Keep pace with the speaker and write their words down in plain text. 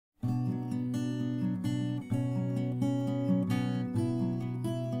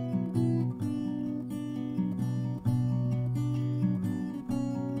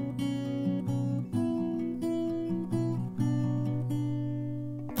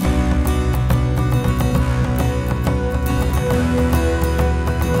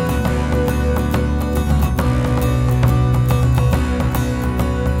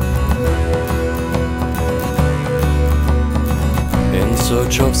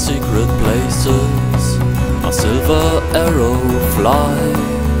secret places a silver arrow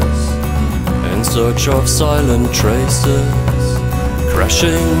flies in search of silent traces,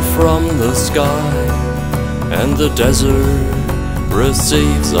 crashing from the sky, and the desert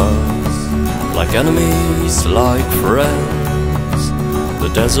receives us like enemies, like friends. The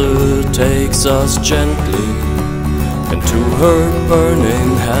desert takes us gently into her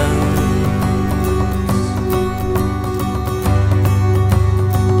burning hands.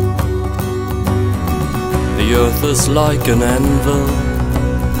 The earth is like an anvil,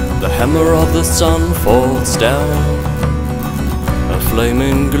 the hammer of the sun falls down, a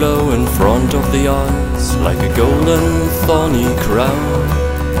flaming glow in front of the eyes, like a golden thorny crown.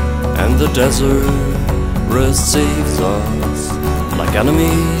 And the desert receives us like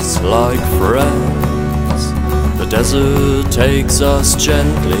enemies, like friends. The desert takes us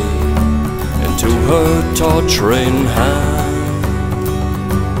gently into her torturing hands.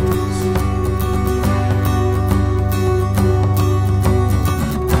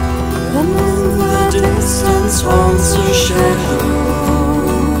 Distance haunts a shadow,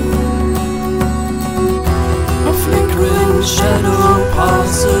 a flickering shadow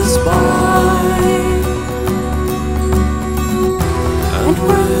passes by, and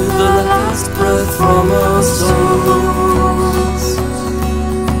with the last breath from our souls,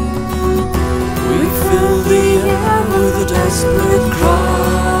 we fill the air with a desperate cry.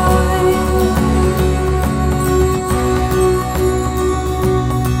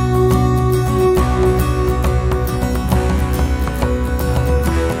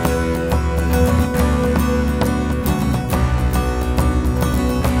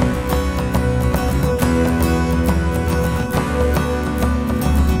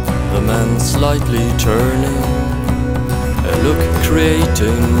 Slightly turning, a look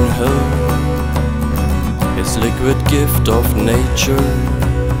creating hope. His liquid gift of nature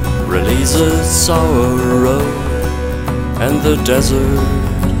releases sorrow, and the desert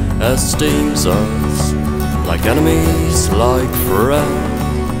esteems us like enemies, like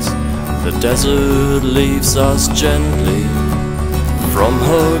friends. The desert leaves us gently from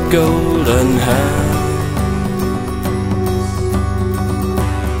her golden hand.